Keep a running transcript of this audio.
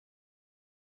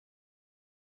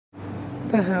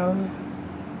The hell?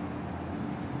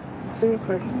 What's the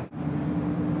recording?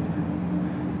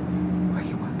 Why are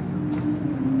you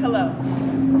walking? Hello,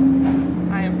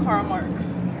 I am Karl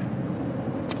Marx.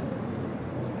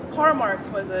 Karl Marx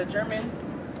was a German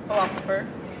philosopher,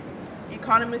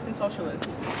 economist, and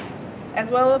socialist,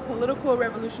 as well as a political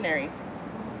revolutionary.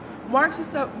 Marx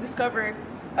discovered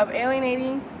of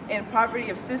alienating and poverty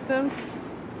of systems,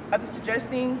 of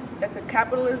suggesting that the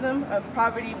capitalism of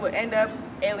poverty would end up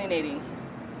alienating.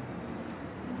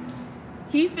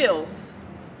 He feels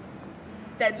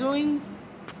that doing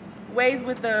ways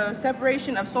with the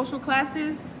separation of social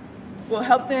classes will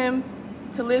help them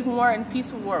to live more in a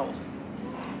peaceful world.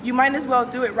 You might as well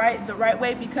do it the right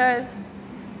way, because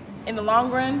in the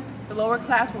long run, the lower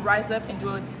class will rise up and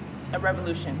do a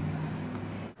revolution.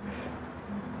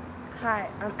 Hi,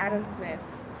 I'm Smith.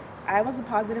 I was a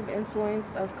positive influence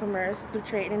of commerce through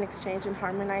trade and exchange in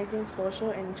harmonizing social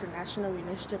and international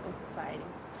relationship in society.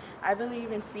 I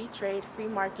believe in free trade, free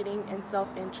marketing, and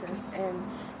self-interest, and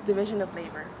division of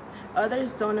labor.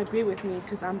 Others don't agree with me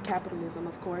because I'm capitalism,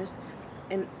 of course,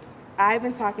 and I've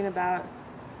been talking about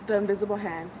the invisible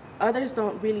hand. Others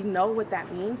don't really know what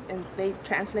that means, and they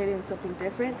translate it into something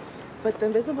different, but the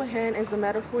invisible hand is a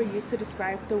metaphor used to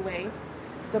describe the way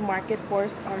the market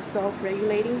forces are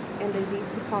self-regulating, and they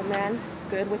lead to command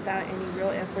good without any real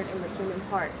effort in the human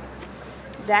heart.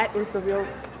 That is the real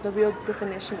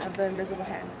definition of the invisible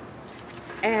hand.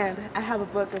 And I have a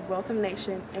book of Wealth of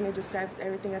Nation, and it describes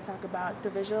everything I talk about: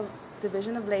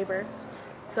 division of labor,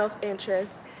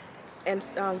 self-interest, and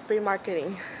free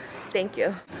marketing. Thank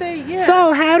you.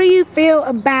 So how do you feel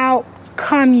about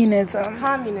communism?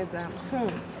 Communism,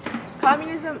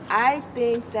 I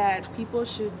think that people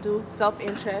should do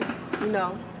self-interest,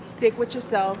 stick with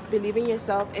yourself, believe in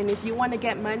yourself, and if you want to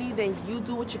get money, then you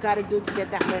do what you got to do to get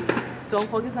that money. Don't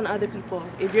focus on other people.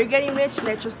 If you're getting rich,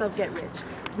 let yourself get rich.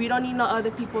 We don't need no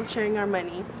other people sharing our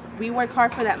money. We work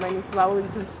hard for that money, so why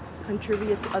would we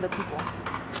contribute to other people?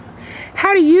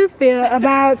 How do you feel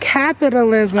about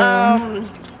capitalism?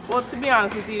 Well, to be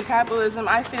honest with you, capitalism,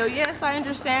 I feel, yes, I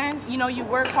understand. You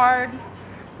work hard.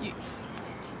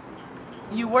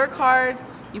 You work hard,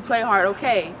 you play hard,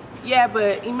 okay. Yeah,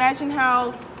 but imagine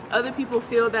how other people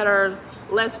feel that are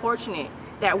less fortunate,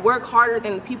 that work harder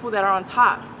than the people that are on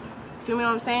top. Feel me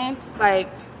what I'm saying? Like,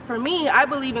 for me, I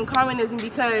believe in communism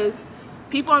because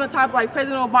people on the top, like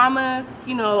President Obama,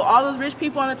 all those rich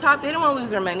people on the top, they don't want to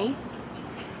lose their money.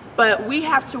 But we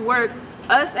have to work,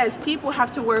 us as people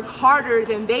have to work harder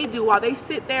than they do while they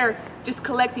sit there just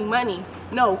collecting money.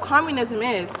 No, communism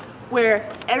is where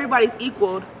everybody's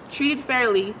equal, treated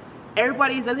fairly.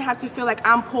 Everybody doesn't have to feel like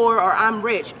I'm poor or I'm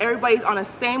rich. Everybody's on the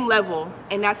same level,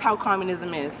 and that's how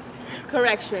communism is.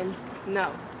 Correction,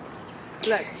 no.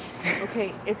 Look,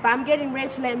 okay, if I'm getting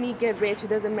rich, let me get rich. It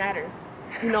doesn't matter.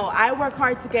 I work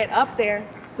hard to get up there,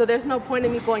 so there's no point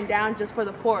in me going down just for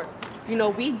the poor.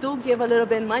 We do give a little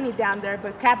bit of money down there,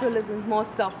 but capitalism is more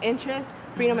self-interest,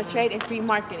 freedom of trade, and free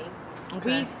marketing.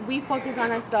 Okay. We focus on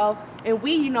ourselves, and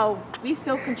we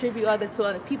still contribute to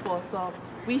other people, so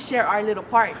we share our little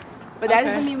part. But that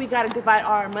doesn't mean we got to divide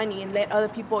our money and let other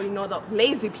people, the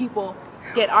lazy people,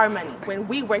 get our money when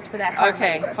we worked for that hard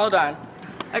money. Hold on.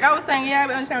 Like I was saying, yeah,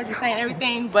 I understand what you're saying,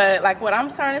 everything, but like what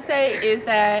I'm trying to say is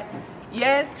that,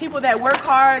 yes, people that work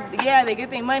hard, yeah, they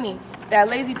get their money. That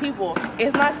lazy people,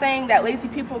 it's not saying that lazy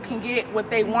people can get what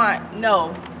they want.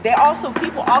 No,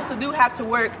 people also do have to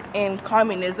work in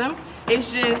communism.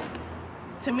 It's just,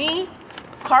 to me,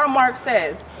 Karl Marx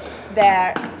says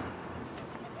that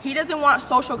he doesn't want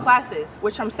social classes,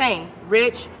 which I'm saying,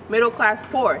 rich, middle class,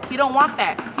 poor. He don't want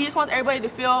that. He just wants everybody to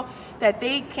feel that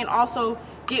they can also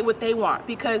get what they want,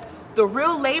 because the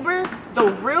real labor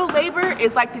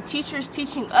is like the teachers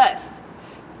teaching us.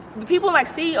 The people like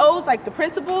CEOs, like the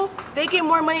principal, they get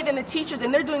more money than the teachers,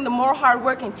 and they're doing the more hard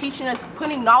work and teaching us,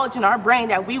 putting knowledge in our brain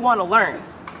that we want to learn.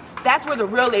 That's where the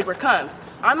real labor comes.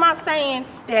 I'm not saying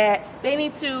that they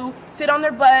need to sit on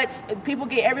their butts,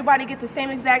 everybody get the same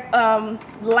exact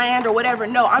land or whatever.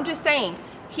 No, I'm just saying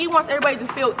he wants everybody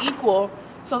to feel equal,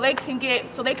 so they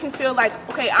can feel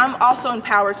like, okay, I'm also in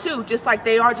power too, just like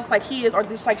they are, just like he is, or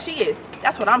just like she is.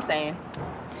 That's what I'm saying.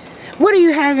 What do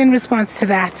you have in response to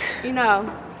that?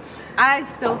 I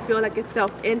still feel like it's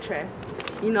self-interest.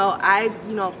 I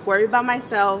worry about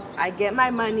myself. I get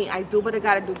my money. I do what I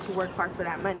gotta do to work hard for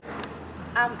that money.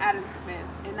 I'm Smith,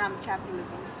 and I'm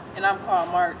capitalism. And I'm Karl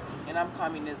Marx, and I'm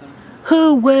communism.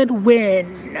 Who would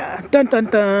win? Dun dun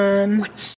dun.